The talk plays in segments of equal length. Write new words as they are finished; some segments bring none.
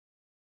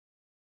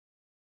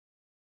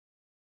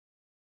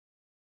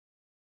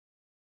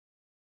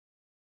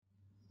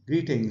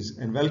Greetings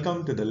and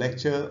welcome to the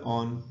lecture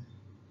on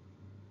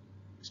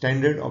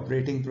standard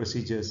operating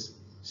procedures.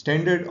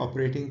 Standard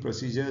operating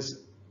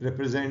procedures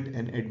represent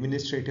an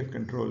administrative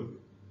control.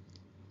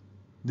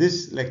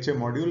 This lecture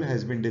module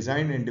has been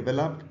designed and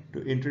developed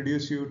to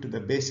introduce you to the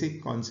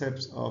basic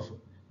concepts of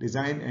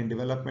design and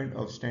development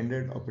of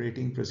standard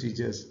operating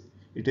procedures.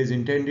 It is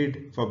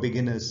intended for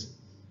beginners.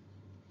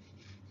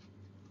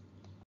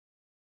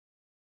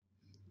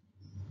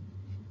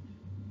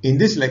 In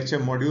this lecture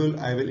module,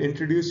 I will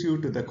introduce you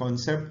to the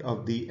concept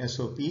of the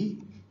SOP.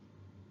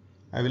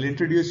 I will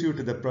introduce you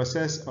to the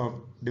process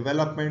of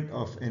development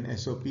of an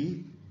SOP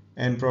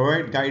and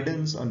provide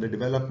guidance on the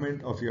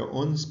development of your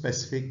own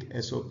specific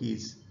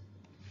SOPs.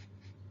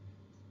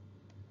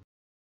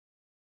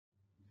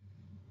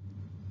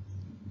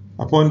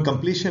 Upon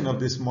completion of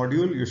this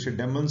module, you should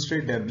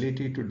demonstrate the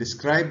ability to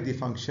describe the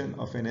function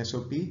of an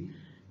SOP,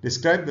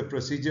 describe the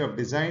procedure of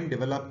design,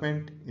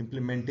 development,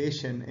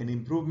 implementation, and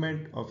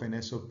improvement of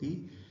an SOP,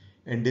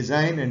 and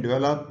design and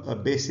develop a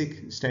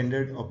basic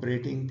standard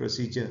operating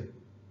procedure.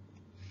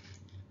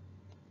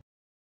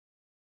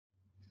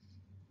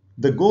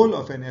 The goal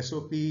of an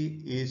SOP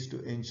is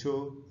to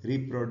ensure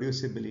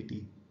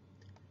reproducibility.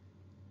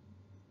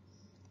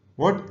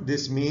 What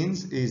this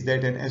means is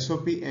that an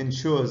SOP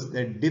ensures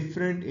that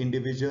different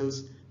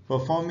individuals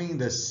performing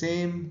the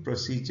same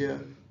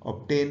procedure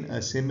obtain a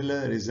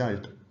similar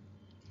result.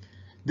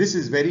 This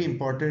is very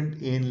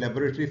important in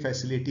laboratory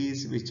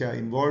facilities which are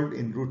involved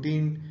in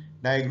routine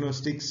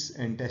diagnostics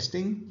and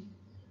testing.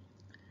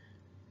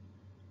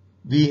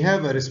 We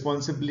have a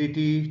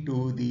responsibility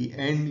to the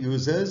end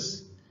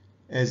users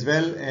as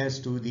well as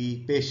to the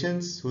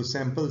patients whose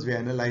samples we are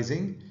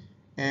analyzing,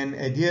 and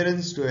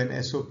adherence to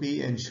an SOP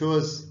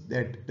ensures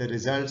that the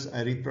results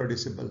are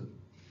reproducible.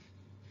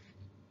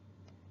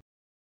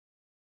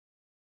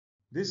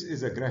 This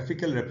is a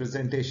graphical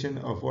representation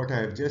of what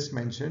I have just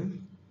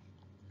mentioned.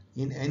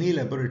 In any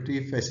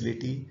laboratory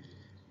facility,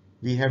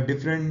 we have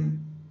different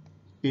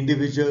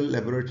individual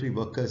laboratory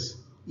workers.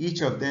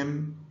 Each of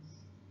them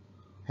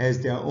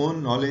has their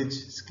own knowledge,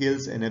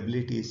 skills, and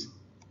abilities.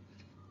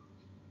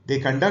 They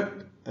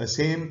conduct a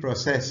same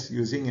process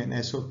using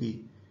an SOP,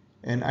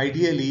 and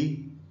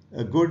ideally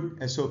a good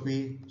SOP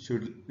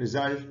should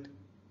result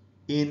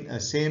in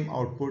a same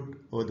output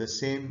or the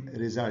same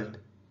result.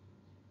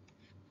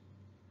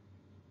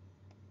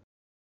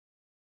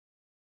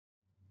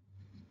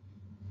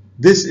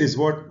 This is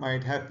what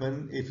might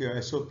happen if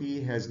your SOP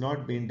has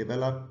not been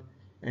developed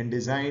and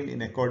designed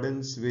in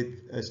accordance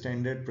with a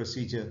standard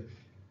procedure.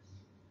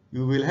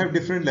 You will have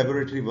different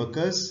laboratory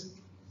workers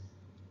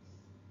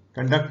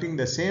conducting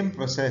the same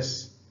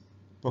process,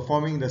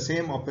 performing the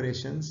same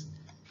operations,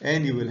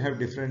 and you will have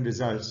different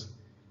results.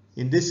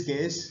 In this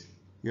case,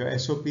 your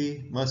SOP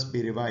must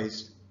be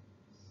revised,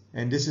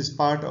 and this is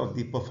part of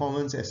the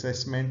performance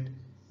assessment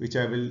which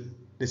I will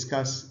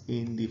discuss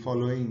in the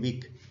following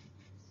week.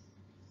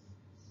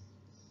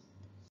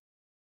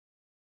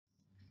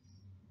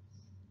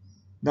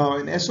 Now,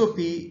 an SOP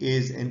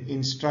is an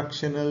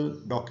instructional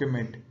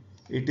document.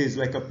 It is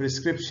like a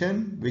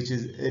prescription which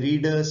is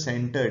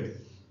reader-centered.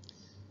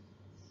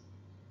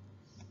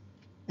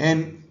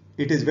 And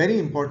it is very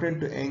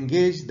important to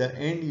engage the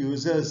end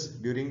users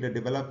during the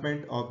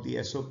development of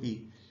the SOP.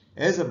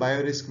 As a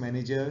Biorisk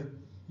manager,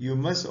 you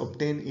must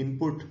obtain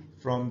input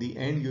from the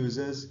end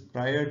users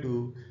prior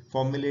to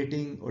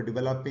formulating or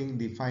developing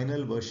the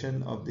final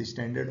version of the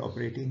standard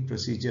operating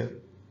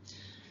procedure.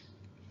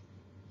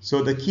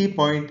 So the key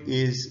point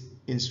is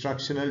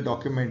instructional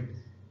document,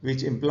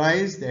 which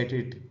implies that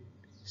it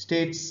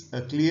states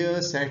a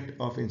clear set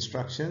of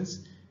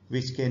instructions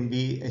which can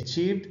be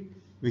achieved,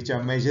 which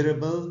are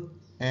measurable,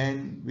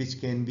 and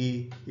which can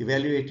be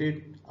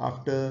evaluated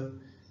after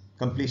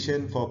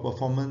completion for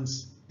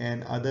performance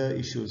and other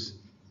issues.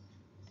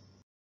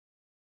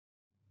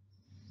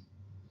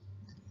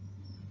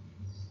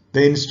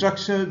 The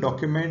instructional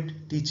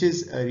document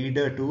teaches a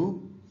reader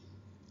to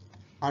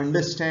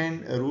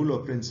understand a rule or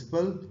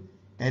principle,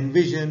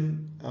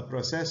 envision a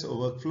process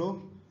or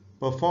workflow,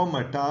 perform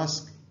a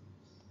task,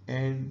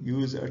 and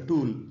use a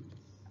tool.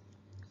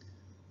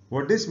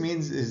 What this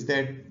means is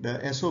that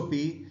the SOP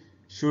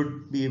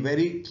should be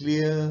very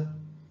clear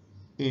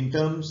in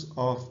terms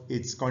of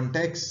its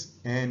context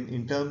and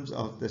in terms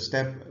of the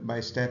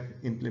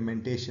step-by-step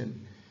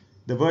implementation.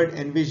 The word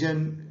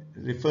envision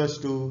refers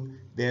to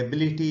the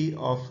ability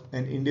of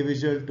an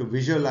individual to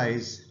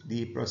visualize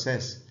the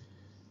process.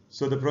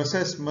 So the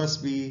process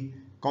must be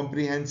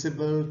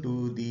comprehensible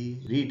to the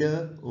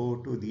reader or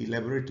to the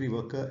laboratory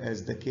worker,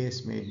 as the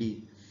case may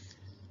be.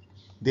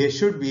 They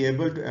should be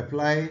able to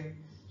apply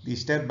the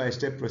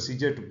step-by-step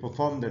procedure to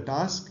perform the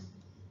task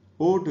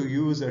or to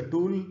use a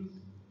tool,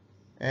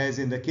 as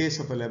in the case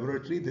of a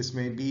laboratory, this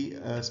may be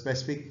a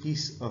specific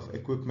piece of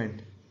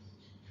equipment.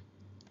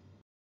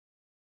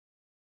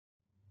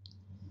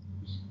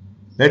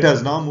 Let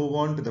us now move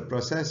on to the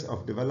process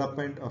of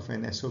development of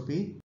an SOP.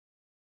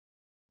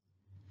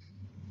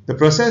 The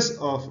process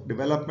of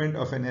development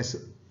of an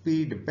SOP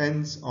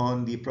depends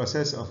on the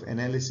process of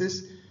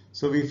analysis.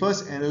 So we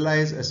first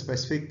analyze a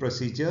specific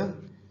procedure.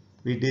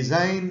 We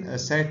design a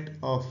set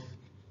of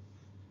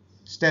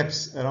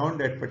steps around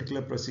that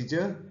particular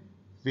procedure.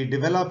 We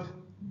develop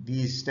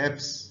these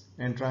steps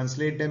and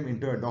translate them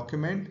into a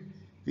document.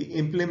 We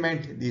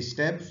implement these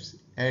steps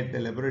at the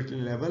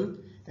laboratory level,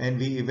 and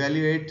we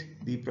evaluate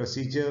the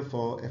procedure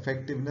for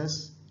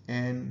effectiveness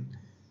and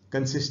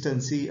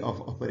consistency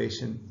of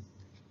operation.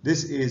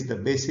 This is the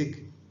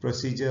basic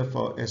procedure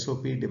for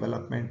SOP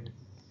development.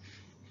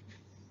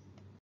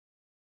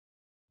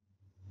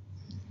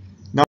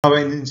 Now,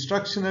 an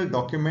instructional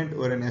document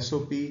or an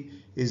SOP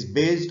is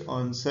based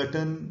on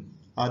certain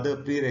other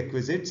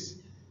prerequisites.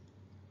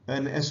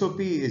 An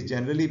SOP is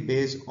generally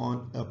based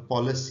on a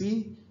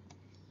policy,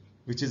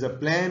 which is a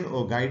plan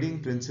or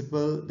guiding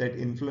principle that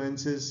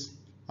influences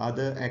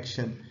other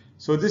action.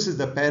 So this is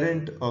the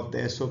parent of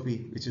the SOP,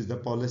 which is the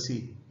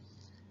policy.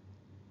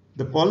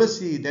 The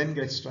policy then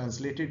gets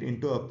translated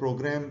into a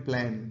program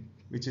plan,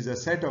 which is a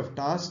set of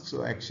tasks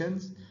or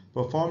actions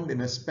performed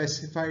in a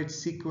specified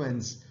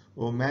sequence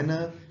or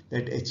manner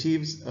that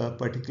achieves a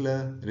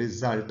particular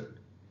result.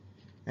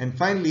 And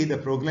finally, the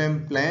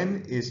program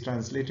plan is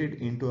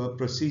translated into a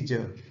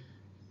procedure.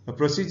 A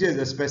procedure is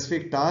a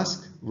specific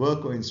task,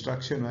 work or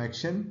instruction or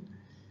action,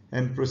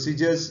 and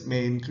procedures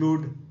may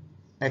include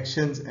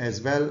actions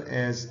as well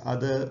as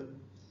other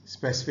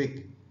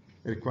specific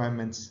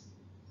requirements.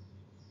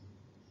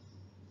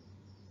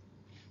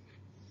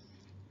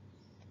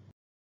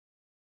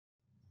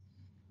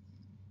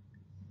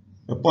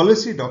 A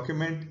policy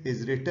document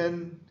is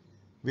written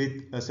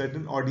with a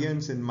certain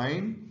audience in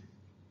mind.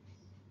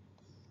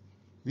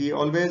 We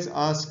always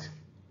ask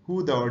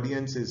who the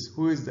audience is,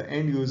 who is the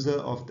end user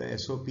of the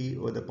SOP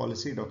or the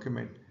policy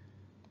document,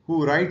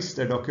 who writes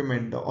the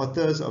document, the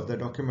authors of the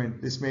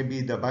document. This may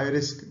be the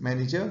Biorisk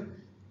manager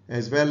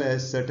as well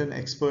as certain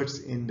experts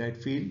in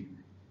that field,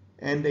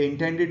 and the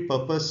intended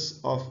purpose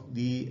of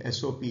the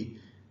SOP.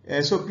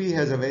 SOP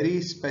has a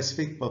very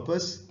specific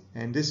purpose,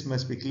 and this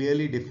must be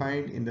clearly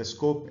defined in the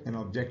scope and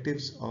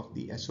objectives of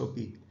the SOP.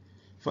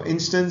 For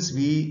instance,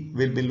 we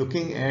will be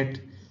looking at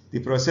the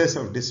process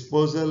of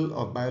disposal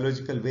of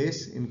biological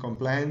waste in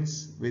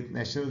compliance with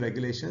national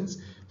regulations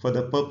for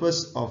the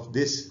purpose of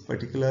this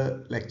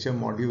particular lecture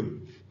module.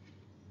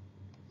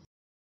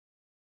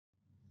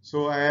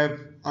 So I have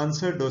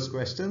answered those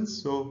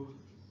questions. So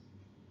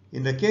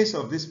in the case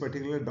of this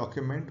particular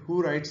document,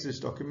 who writes this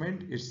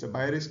document? It's the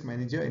Biorisk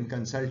manager in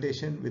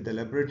consultation with the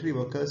laboratory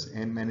workers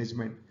and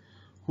management.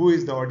 Who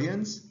is the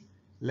audience?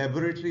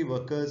 Laboratory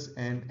workers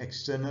and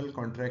external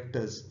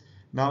contractors.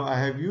 Now I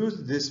have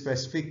used this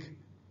specific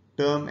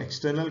term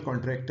external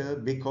contractor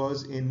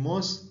because in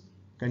most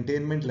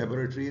containment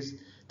laboratories,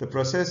 the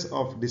process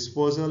of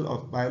disposal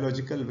of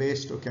biological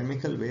waste or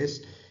chemical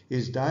waste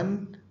is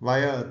done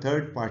via a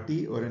third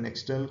party or an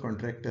external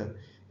contractor.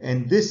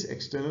 And this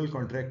external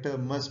contractor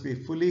must be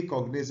fully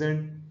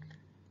cognizant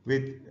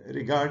with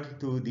regard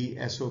to the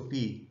SOP.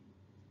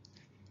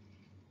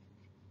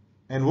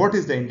 And what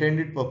is the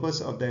intended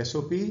purpose of the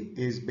SOP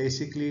is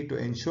basically to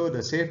ensure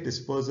the safe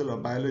disposal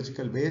of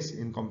biological waste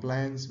in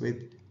compliance with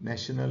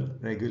national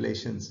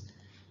regulations.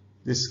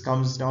 This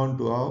comes down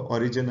to our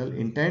original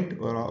intent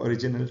or our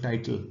original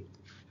title.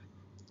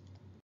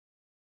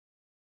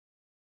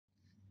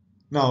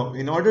 Now,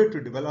 in order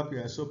to develop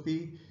your SOP,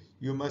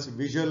 you must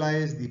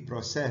visualize the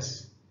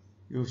process.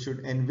 You should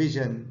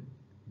envision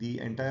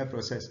the entire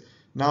process.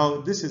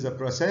 Now, this is a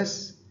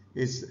process.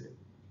 It's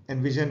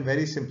envisioned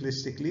very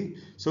simplistically.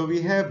 So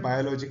we have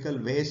biological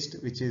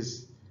waste which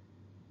is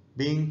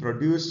being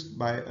produced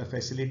by a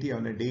facility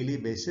on a daily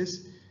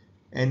basis,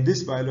 and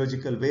this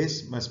biological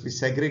waste must be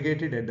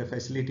segregated at the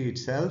facility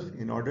itself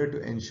in order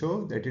to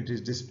ensure that it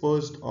is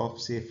disposed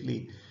of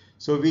safely.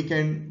 So we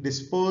can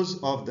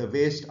dispose of the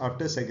waste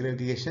after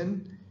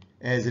segregation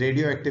as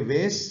radioactive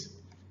waste,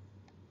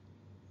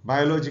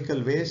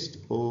 biological waste,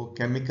 or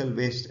chemical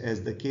waste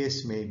as the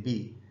case may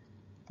be.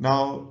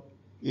 Now,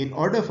 in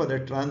order for the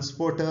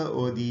transporter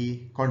or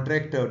the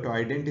contractor to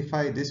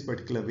identify this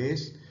particular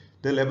waste,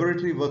 the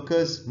laboratory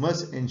workers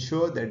must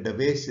ensure that the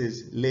waste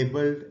is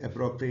labeled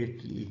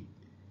appropriately,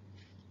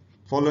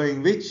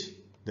 following which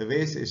the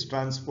waste is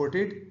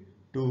transported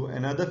to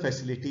another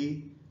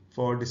facility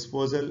for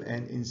disposal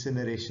and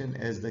incineration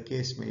as the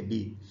case may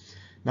be.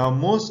 Now,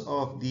 most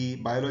of the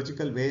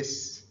biological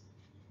waste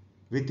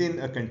within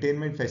a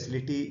containment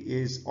facility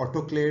is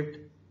autoclaved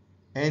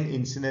and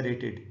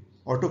incinerated.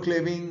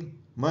 Autoclaving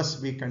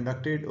must be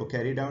conducted or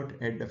carried out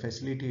at the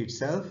facility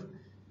itself,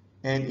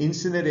 and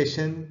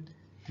incineration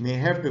may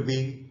have to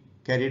be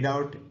carried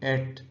out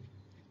at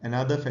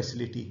another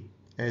facility,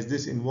 as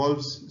this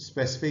involves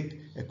specific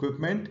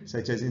equipment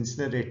such as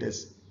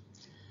incinerators.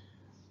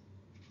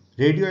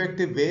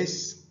 Radioactive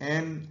waste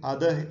and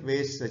other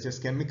waste such as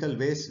chemical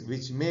waste,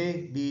 which may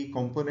be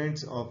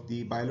components of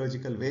the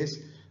biological waste,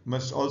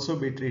 must also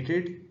be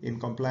treated in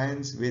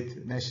compliance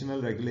with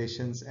national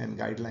regulations and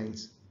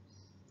guidelines.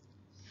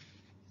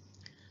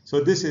 So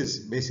this is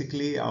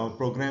basically our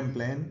program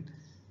plan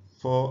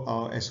for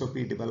our SOP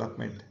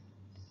development.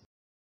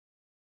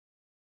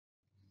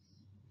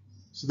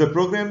 So the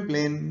program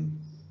plan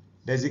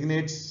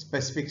designates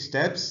specific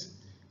steps.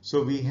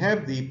 So we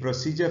have the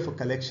procedure for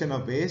collection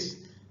of waste,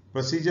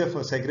 procedure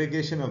for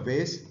segregation of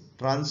waste,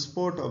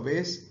 transport of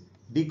waste,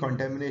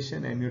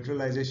 decontamination and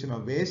neutralization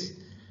of waste,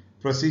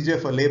 procedure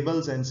for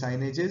labels and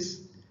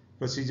signages,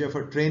 procedure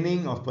for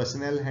training of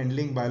personnel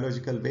handling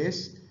biological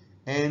waste,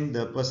 and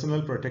the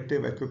personal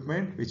protective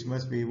equipment which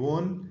must be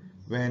worn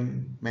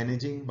when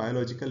managing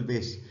biological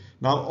waste.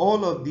 Now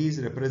all of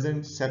these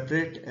represent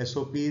separate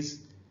SOPs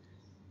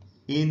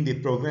in the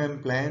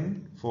program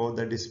plan for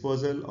the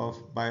disposal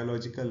of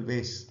biological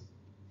waste.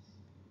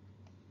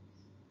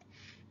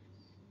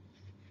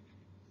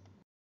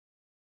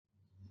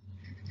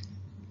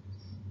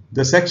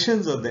 The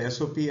sections of the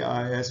SOP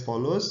are as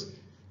follows.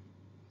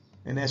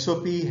 An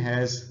SOP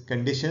has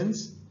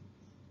conditions,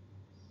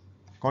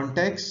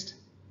 context,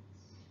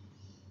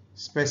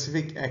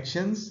 specific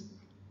actions,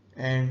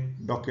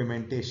 and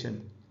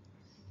documentation.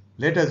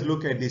 Let us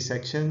look at these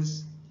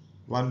sections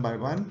one by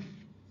one.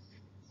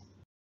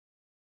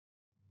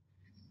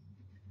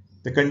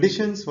 The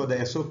conditions for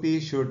the SOP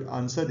should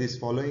answer these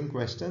following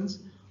questions.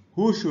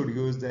 Who should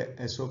use the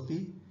SOP?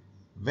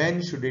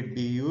 When should it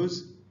be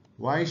used?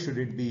 Why should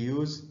it be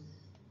used?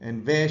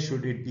 And where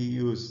should it be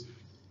used?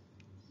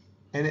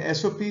 An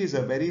SOP is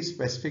a very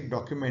specific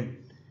document.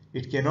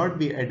 It cannot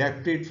be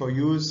adapted for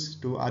use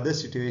to other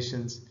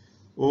situations,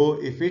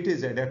 or if it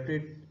is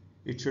adapted,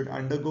 it should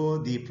undergo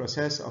the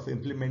process of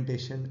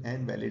implementation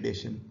and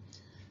validation.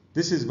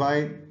 This is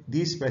why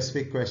these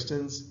specific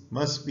questions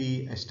must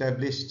be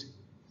established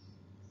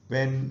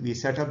when we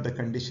set up the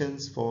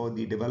conditions for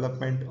the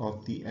development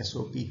of the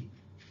SOP.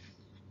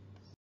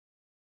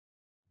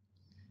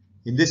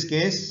 In this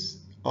case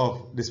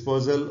of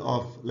disposal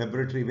of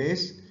laboratory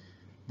waste,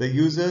 the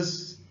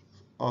users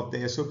of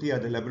the SOP are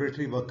the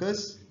laboratory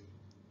workers.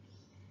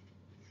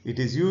 It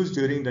is used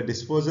during the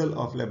disposal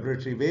of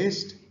laboratory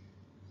waste.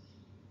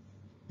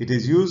 It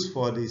is used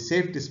for the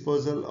safe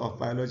disposal of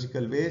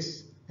biological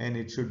waste, and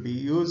it should be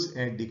used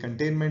at the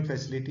containment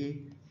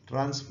facility,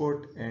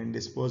 transport and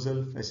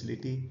disposal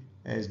facility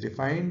as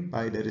defined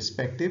by the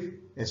respective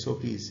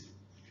SOPs.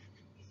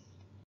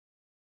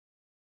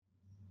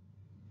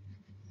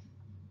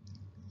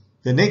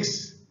 The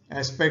next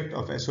aspect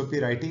of SOP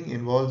writing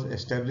involves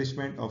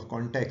establishment of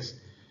context.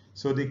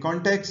 So the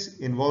context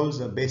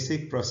involves a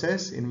basic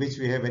process in which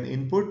we have an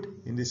input.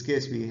 In this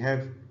case, we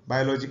have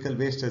biological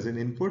waste as an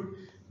input.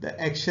 The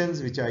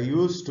actions which are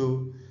used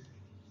to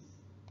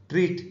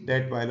treat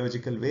that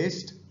biological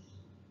waste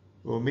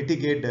or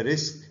mitigate the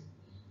risk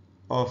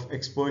of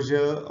exposure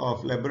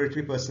of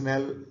laboratory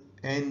personnel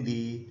and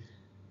the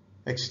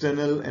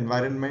external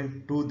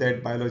environment to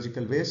that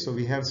biological waste. So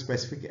we have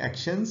specific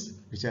actions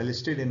which are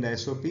listed in the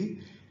SOP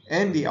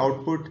and the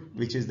output,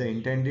 which is the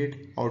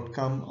intended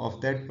outcome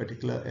of that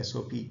particular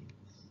SOP.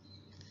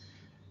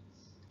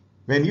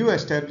 When you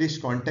establish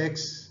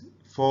context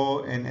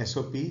for an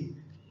SOP,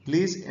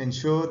 please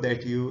ensure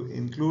that you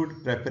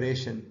include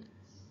preparation.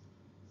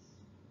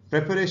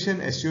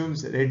 Preparation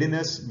assumes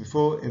readiness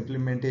before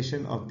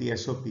implementation of the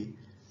SOP.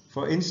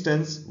 For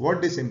instance,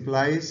 what this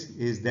implies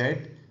is that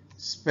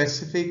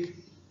specific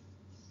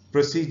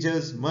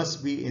procedures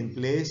must be in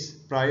place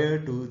prior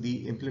to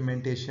the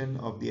implementation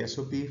of the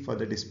SOP for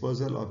the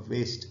disposal of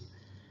waste.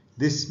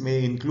 This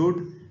may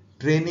include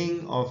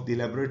training of the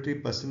laboratory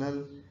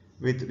personnel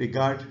with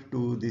regard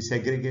to the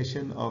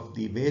segregation of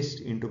the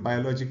waste into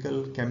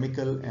biological,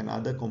 chemical, and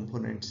other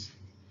components.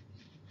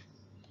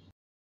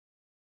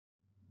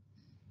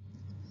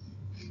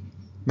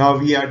 Now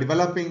we are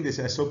developing this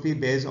SOP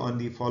based on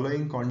the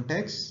following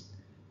context.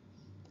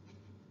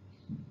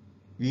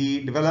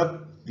 We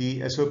develop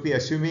the SOP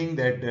assuming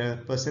that the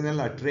personnel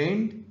are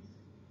trained,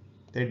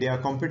 that they are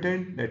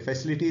competent, that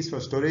facilities for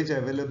storage are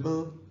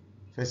available,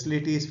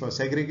 facilities for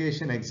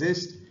segregation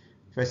exist,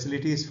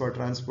 facilities for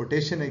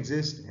transportation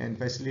exist, and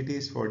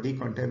facilities for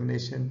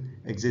decontamination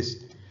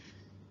exist.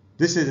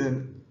 This is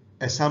an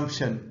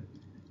assumption.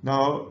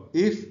 Now,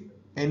 if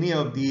any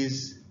of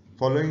these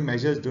following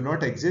measures do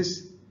not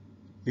exist,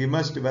 we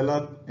must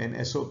develop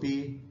an SOP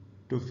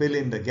to fill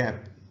in the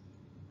gap.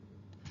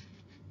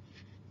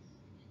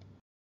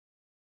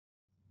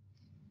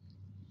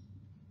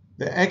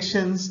 The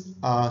actions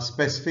are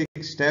specific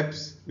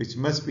steps which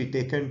must be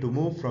taken to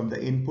move from the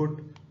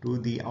input to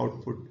the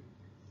output.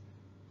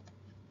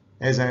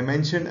 As I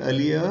mentioned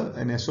earlier,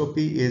 an SOP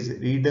is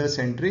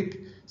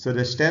reader-centric, so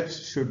the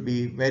steps should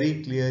be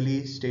very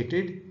clearly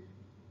stated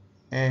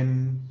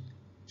and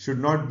should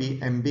not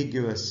be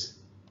ambiguous.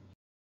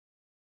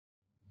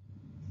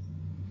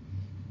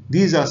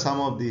 These are some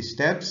of the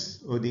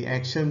steps or the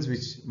actions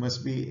which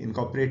must be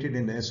incorporated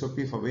in the SOP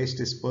for waste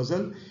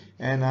disposal,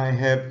 and I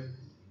have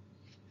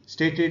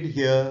stated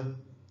here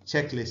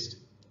checklist.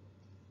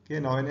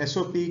 Okay, now an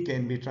SOP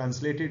can be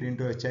translated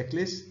into a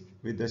checklist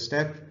with a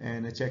step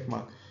and a check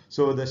mark.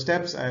 So the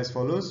steps are as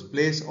follows.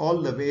 Place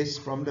all the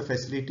waste from the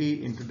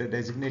facility into the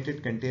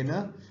designated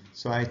container.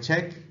 So I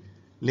check.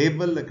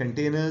 Label the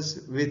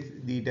containers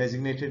with the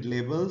designated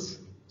labels,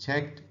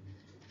 checked.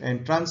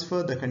 And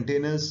transfer the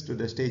containers to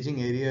the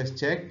staging areas,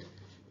 checked.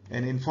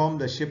 and inform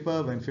the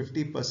shipper when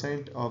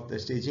 50% of the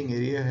staging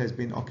area has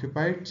been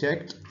occupied,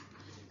 checked,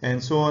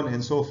 and so on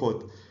and so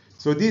forth.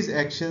 So these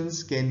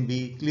actions can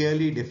be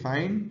clearly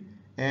defined,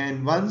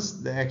 and once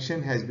the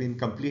action has been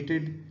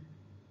completed,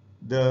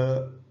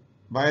 the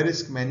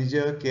Biorisk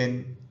manager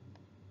can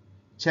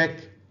check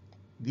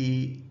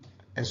the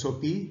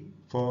SOP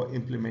for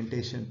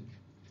implementation.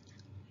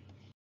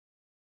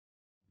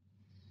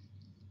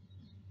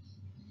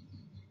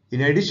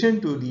 In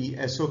addition to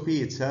the SOP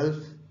itself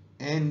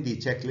and the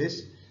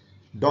checklist,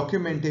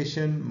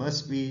 documentation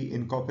must be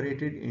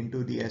incorporated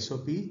into the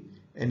SOP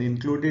and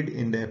included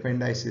in the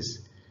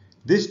appendices.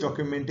 This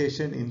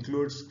documentation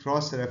includes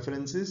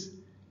cross-references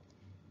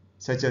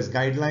such as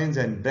guidelines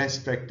and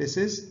best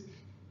practices,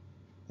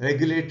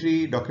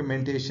 regulatory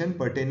documentation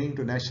pertaining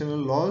to national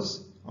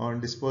laws on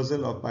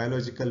disposal of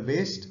biological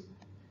waste,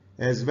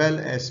 as well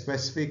as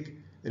specific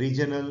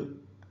regional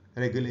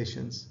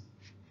regulations.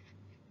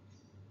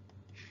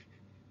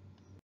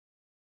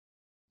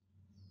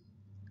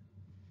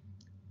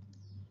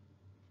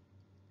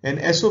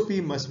 An SOP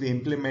must be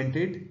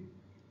implemented,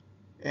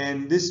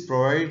 and this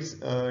provides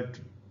a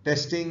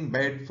testing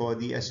bed for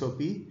the SOP.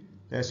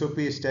 The SOP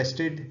is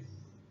tested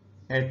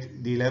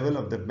at the level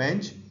of the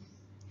bench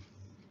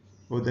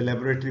or the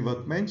laboratory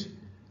workbench.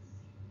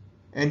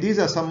 And these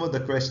are some of the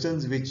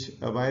questions which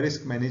a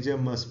Biorisk manager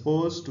must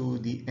pose to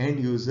the end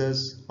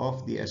users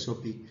of the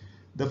SOP.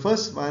 The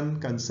first one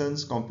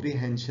concerns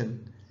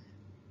comprehension.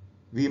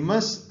 We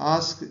must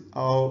ask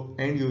our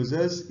end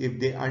users if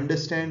they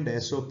understand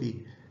the SOP.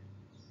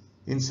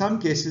 In some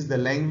cases, the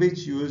language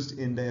used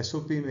in the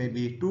SOP may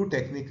be too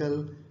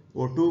technical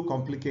or too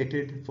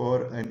complicated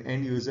for an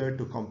end user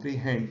to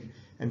comprehend,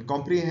 and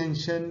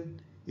comprehension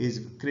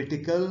is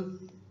critical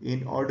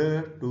in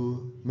order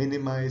to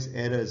minimize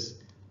errors.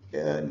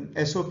 An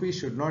SOP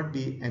should not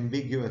be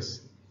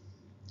ambiguous.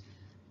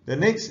 The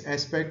next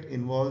aspect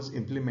involves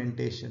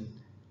implementation.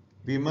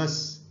 We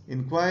must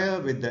inquire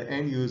with the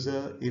end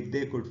user if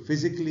they could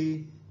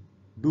physically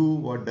do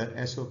what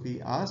the SOP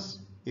asks.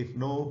 If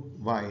no,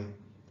 why?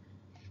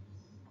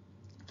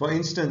 For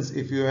instance,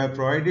 if you have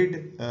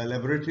provided a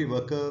laboratory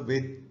worker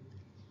with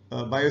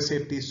a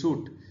biosafety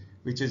suit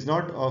which is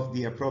not of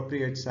the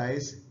appropriate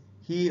size,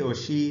 he or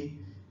she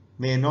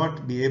may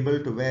not be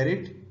able to wear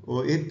it,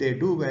 or if they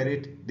do wear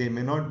it, they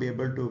may not be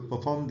able to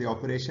perform the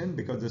operation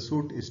because the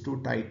suit is too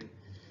tight.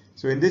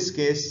 So in this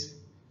case,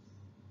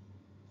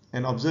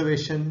 an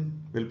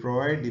observation will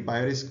provide the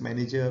Biorisk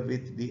manager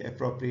with the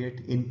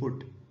appropriate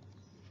input.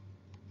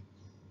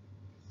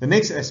 The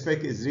next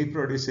aspect is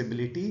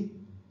reproducibility.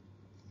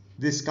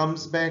 This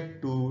comes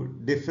back to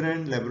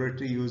different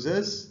laboratory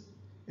users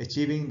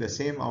achieving the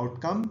same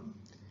outcome,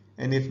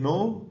 and if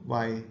no,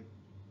 why?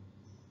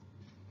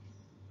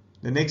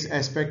 The next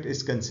aspect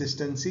is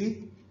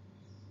consistency,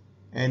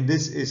 and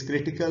this is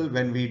critical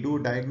when we do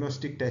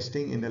diagnostic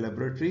testing in the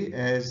laboratory,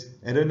 as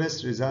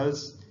erroneous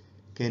results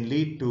can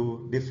lead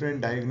to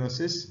different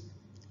diagnosis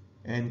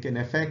and can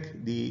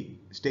affect the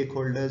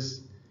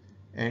stakeholders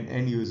and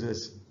end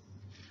users.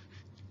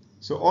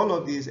 So all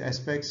of these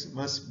aspects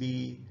must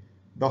be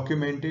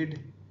documented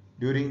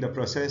during the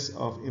process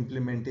of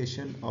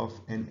implementation of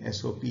an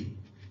SOP.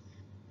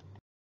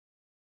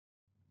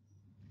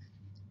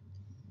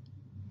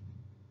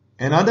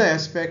 Another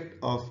aspect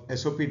of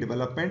SOP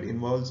development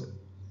involves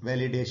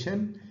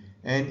validation,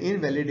 and in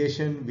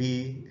validation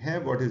we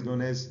have what is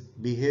known as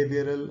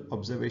behavioral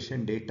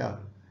observation data.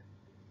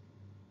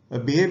 A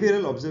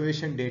behavioral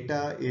observation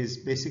data is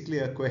basically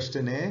a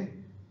questionnaire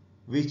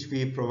which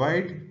we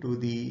provide to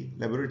the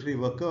laboratory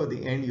worker or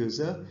the end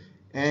user,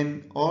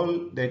 and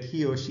all that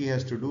he or she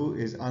has to do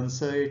is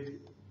answer it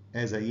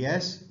as a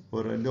yes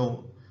or a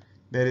no.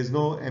 There is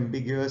no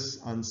ambiguous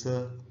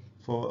answer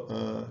for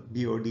a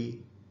BOD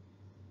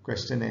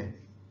questionnaire.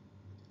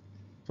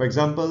 For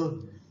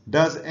example,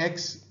 does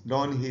X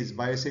don his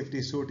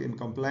biosafety suit in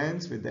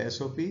compliance with the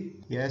SOP?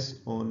 Yes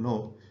or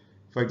no.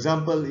 For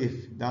example,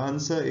 if the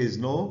answer is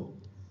no,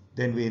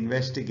 then we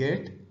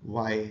investigate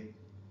why.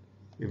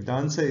 If the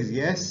answer is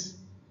yes,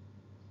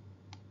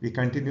 we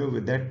continue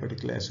with that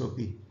particular SOP.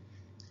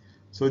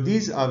 So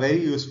these are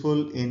very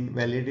useful in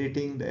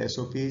validating the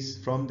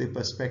SOPs from the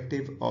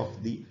perspective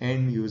of the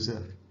end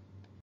user.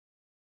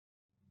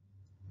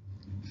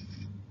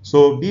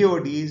 So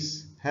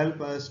BODs help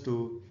us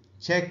to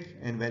check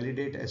and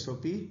validate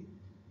SOP.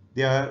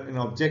 They are an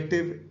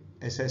objective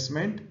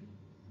assessment,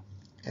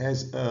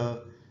 as an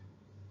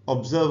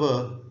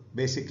observer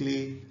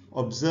basically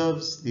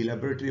observes the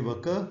laboratory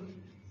worker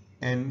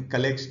and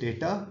collects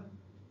data.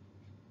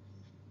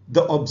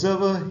 The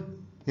observer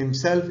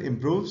himself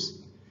improves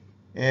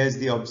as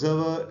the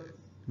observer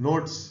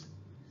notes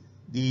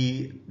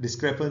the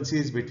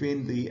discrepancies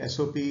between the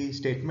SOP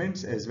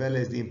statements as well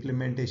as the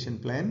implementation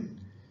plan.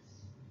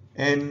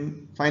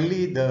 And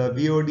finally, the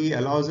BOD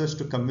allows us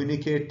to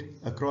communicate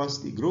across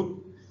the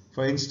group.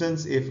 For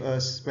instance, if a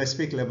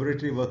specific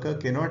laboratory worker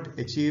cannot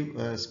achieve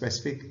a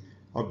specific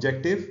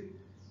objective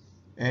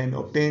and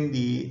obtain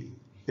the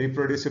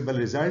reproducible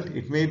result,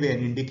 it may be an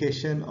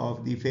indication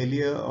of the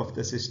failure of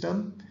the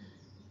system,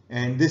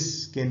 and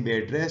this can be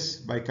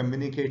addressed by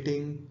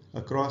communicating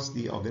across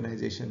the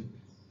organization.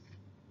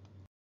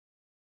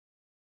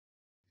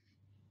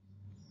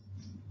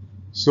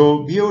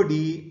 So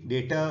BOD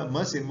data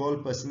must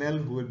involve personnel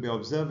who will be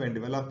observed and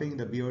developing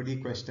the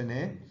BOD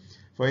questionnaire.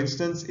 For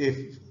instance,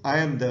 if I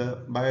am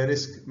the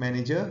Biorisk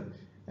manager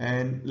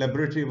and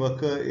laboratory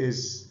worker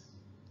is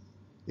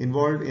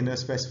involved in a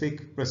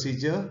specific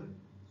procedure,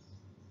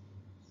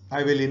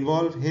 I will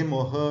involve him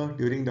or her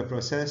during the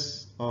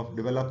process of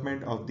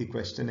development of the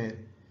questionnaire,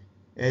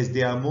 as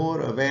they are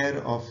more aware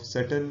of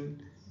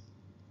certain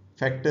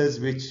factors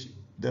which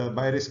the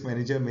Biorisk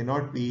manager may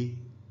not be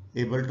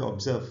able to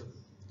observe.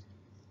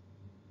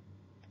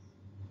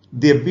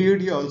 The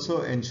BOD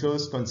also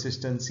ensures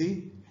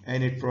consistency,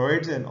 and it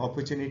provides an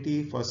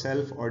opportunity for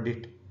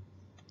self-audit,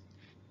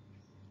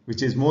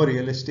 which is more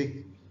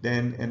realistic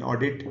than an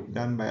audit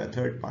done by a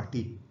third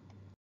party.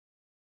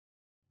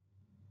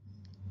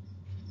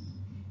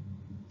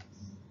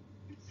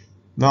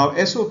 Now,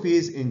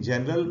 SOPs in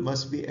general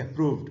must be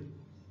approved,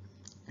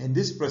 and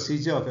this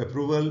procedure of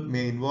approval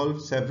may involve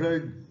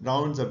several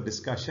rounds of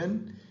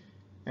discussion,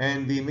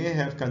 and we may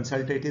have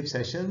consultative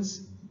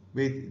sessions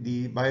with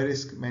the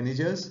Biorisk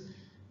managers,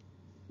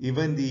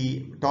 even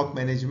the top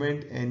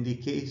management and the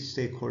key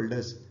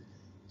stakeholders.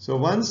 So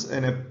once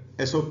an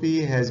SOP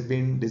has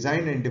been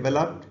designed and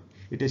developed,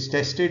 it is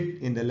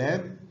tested in the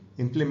lab,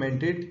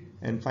 implemented,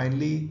 and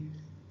finally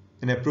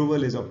an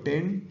approval is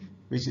obtained,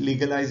 which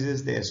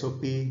legalizes the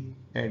SOP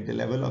at the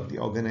level of the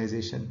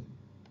organization.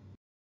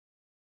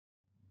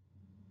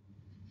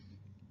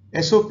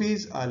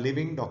 SOPs are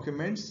living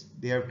documents.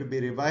 They have to be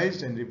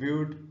revised and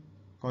reviewed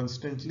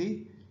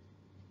constantly,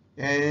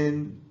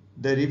 and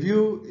the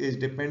review is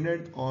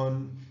dependent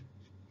on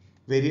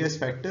various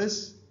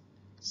factors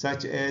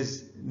such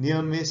as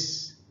near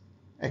miss,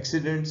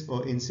 accidents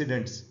or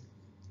incidents.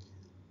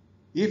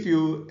 If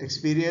you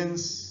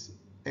experience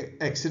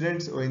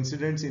accidents or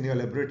incidents in your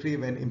laboratory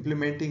when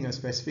implementing a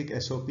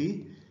specific SOP,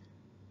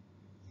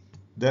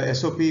 the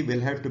SOP will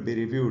have to be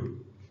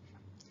reviewed.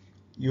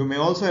 You may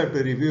also have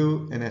to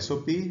review an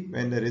SOP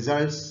when the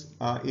results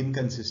are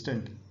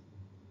inconsistent.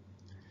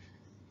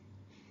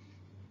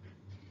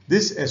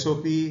 This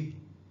SOP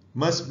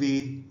must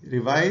be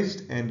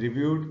revised and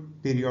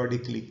reviewed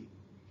periodically.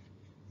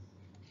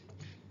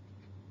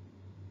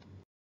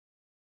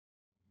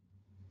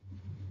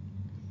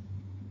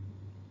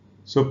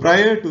 So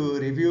prior to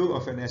review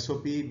of an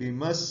SOP, we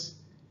must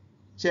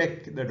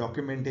check the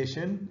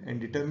documentation and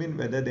determine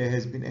whether there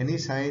has been any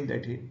sign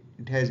that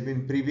it has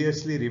been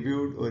previously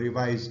reviewed or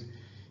revised.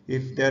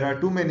 If there are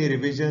too many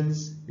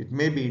revisions, it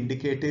may be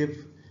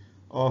indicative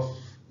of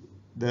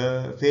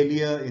the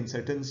failure in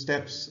certain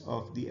steps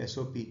of the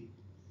SOP.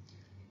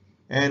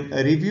 And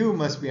a review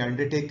must be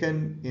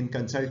undertaken in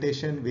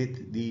consultation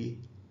with the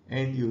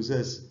end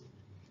users.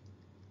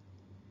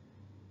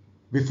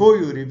 Before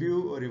you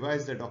review or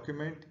revise the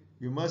document,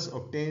 you must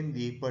obtain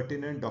the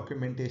pertinent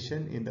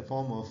documentation in the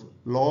form of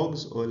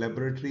logs or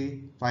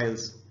laboratory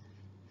files.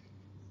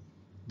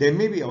 There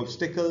may be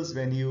obstacles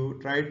when you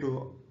try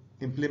to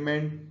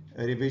implement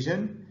a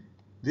revision.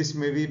 This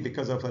may be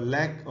because of a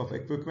lack of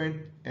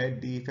equipment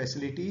at the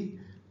facility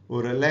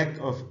or a lack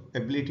of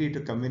ability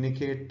to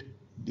communicate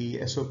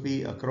the SOP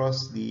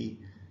across the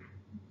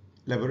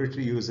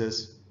laboratory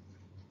users.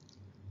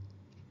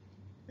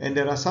 And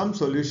there are some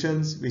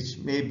solutions which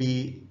may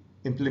be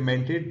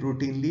implemented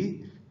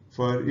routinely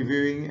for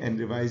reviewing and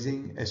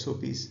revising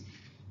SOPs.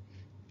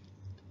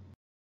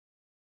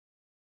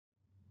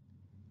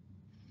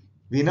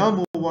 We now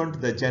move on to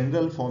the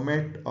general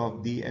format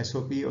of the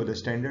SOP or the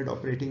standard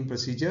operating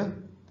procedure.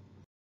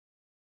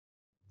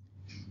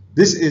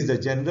 This is the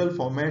general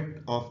format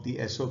of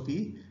the SOP.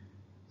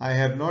 I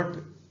have not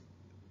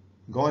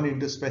gone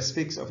into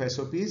specifics of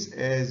SOPs,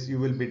 as you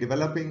will be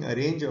developing a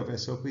range of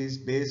SOPs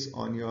based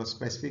on your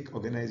specific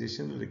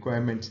organizational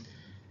requirements.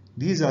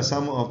 These are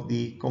some of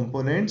the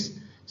components.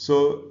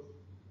 So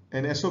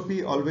an SOP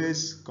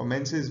always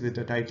commences with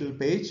a title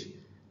page.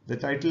 The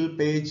title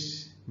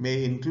page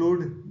may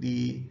include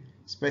the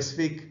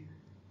specific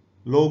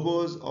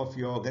logos of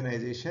your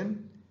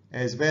organization,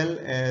 as well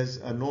as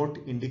a note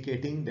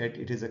indicating that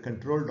it is a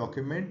control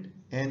document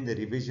and the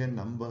revision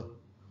number.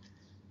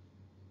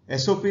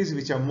 SOPs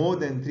which are more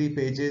than 3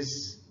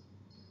 pages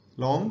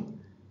long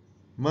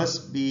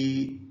must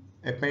be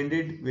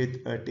appended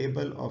with a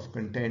table of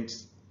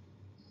contents.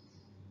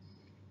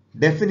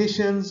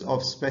 Definitions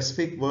of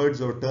specific words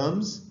or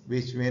terms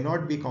which may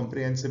not be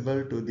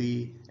comprehensible to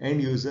the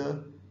end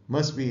user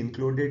must be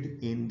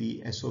included in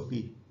the SOP.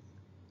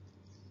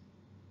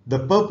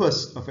 The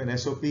purpose of an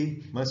SOP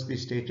must be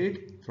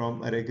stated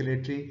from a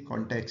regulatory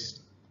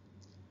context.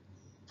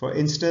 For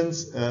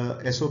instance,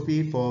 SOP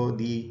for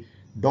the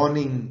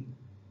donning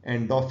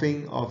and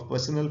doffing of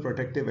personal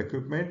protective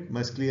equipment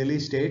must clearly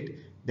state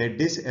that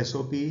this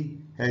SOP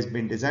has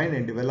been designed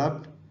and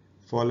developed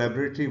for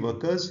laboratory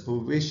workers who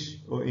wish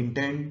or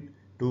intend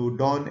to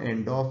don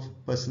and doff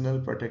personal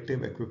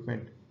protective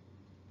equipment.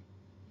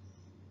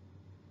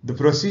 The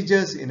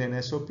procedures in an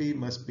SOP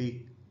must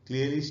be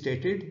clearly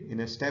stated in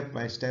a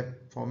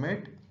step-by-step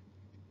format.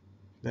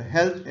 The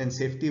health and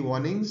safety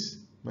warnings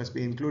must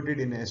be included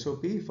in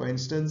SOP. For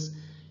instance,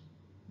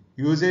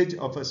 usage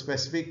of a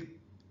specific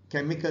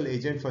chemical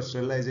agent for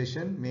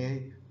sterilization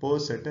may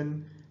pose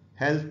certain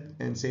health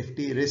and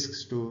safety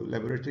risks to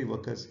laboratory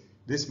workers.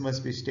 This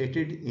must be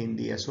stated in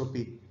the SOP.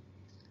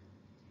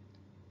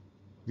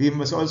 We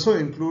must also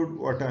include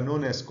what are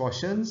known as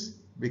cautions,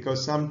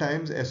 because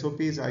sometimes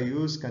SOPs are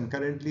used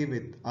concurrently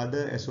with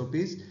other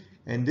SOPs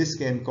and this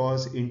can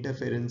cause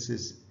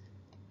interferences.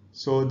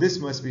 So this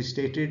must be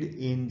stated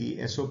in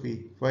the SOP.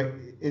 For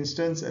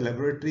instance, a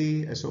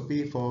laboratory SOP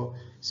for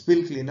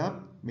spill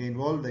cleanup may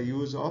involve the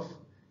use of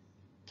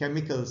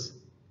chemicals,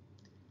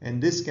 and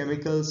these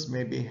chemicals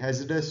may be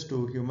hazardous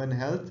to human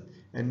health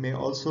and may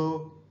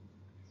also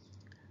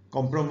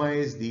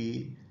compromise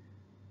the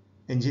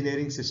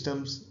engineering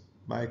systems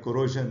by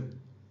corrosion.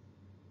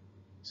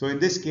 So in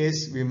this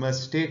case, we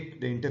must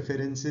state the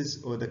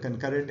interferences or the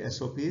concurrent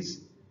SOPs,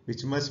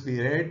 which must be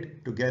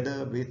read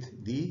together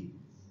with the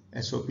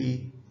SOP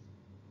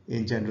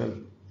in general.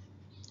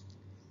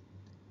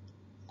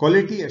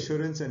 Quality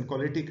assurance and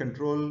quality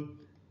control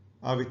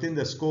are within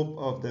the scope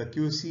of the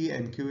QC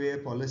and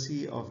QA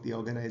policy of the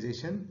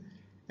organization,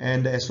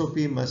 and the SOP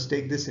must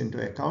take this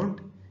into account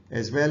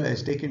as well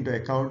as take into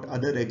account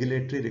other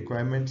regulatory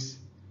requirements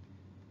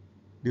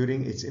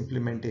during its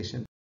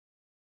implementation.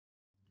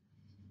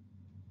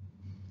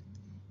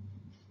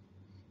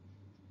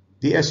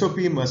 The SOP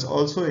must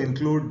also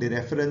include the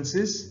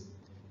references,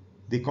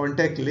 the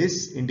contact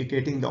lists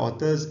indicating the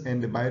authors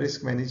and the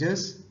Biorisk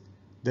managers.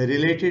 The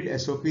related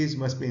SOPs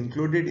must be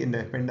included in the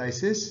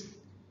appendices.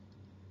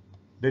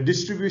 The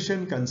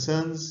distribution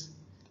concerns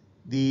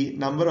the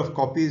number of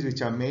copies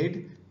which are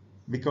made,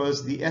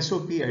 because the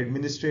SOP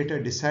administrator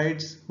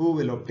decides who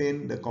will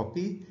obtain the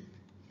copy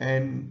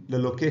and the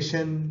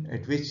location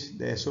at which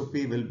the SOP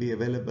will be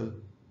available.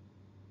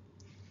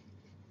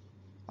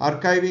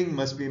 Archiving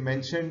must be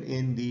mentioned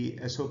in the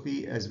SOP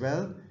as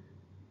well,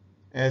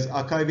 as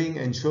archiving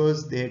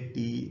ensures that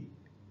the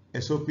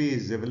SOP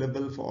is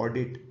available for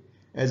audit.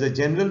 As a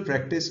general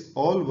practice,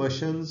 all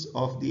versions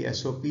of the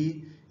SOP,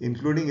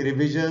 including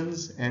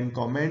revisions and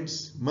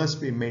comments, must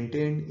be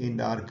maintained in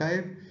the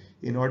archive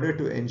in order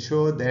to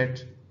ensure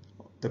that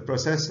the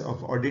process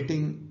of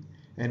auditing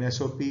an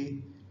SOP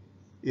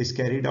is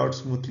carried out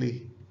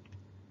smoothly.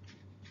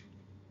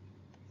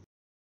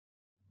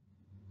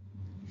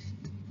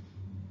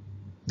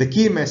 The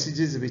key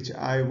messages which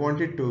I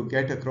wanted to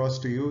get across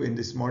to you in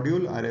this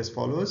module are as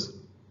follows.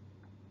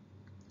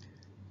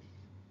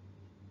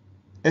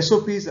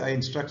 SOPs are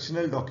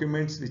instructional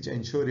documents which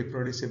ensure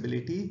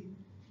reproducibility.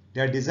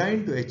 They are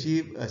designed to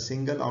achieve a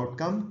single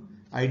outcome.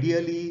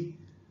 Ideally,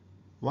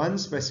 one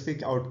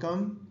specific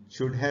outcome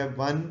should have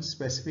one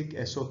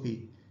specific SOP.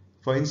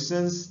 For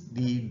instance,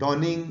 the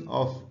donning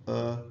of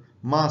a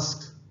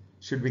mask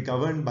should be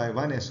governed by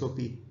one SOP,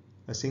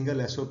 a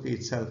single SOP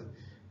itself.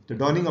 The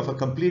donning of a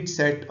complete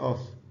set of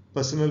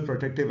personal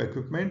protective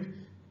equipment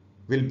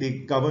will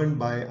be governed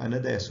by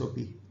another SOP.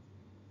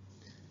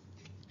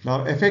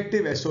 Now,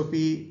 effective SOP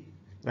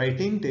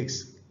writing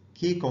takes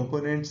key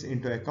components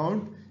into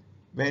account.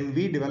 When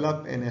we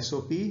develop an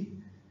SOP,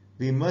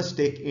 we must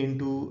take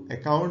into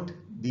account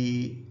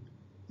the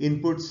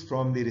inputs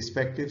from the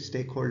respective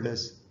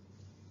stakeholders.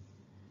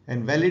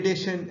 And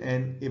validation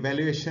and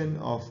evaluation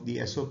of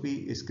the SOP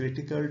is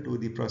critical to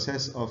the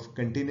process of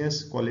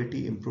continuous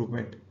quality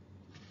improvement.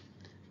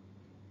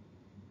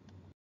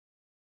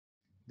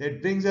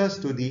 That brings us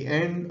to the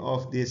end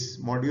of this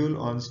module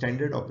on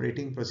standard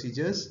operating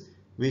procedures,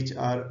 which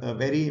are a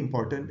very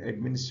important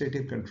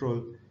administrative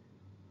control.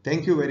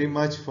 Thank you very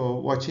much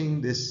for watching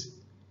this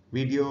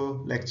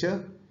video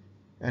lecture,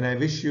 and I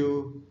wish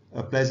you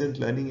a pleasant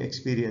learning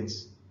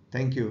experience.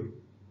 Thank you.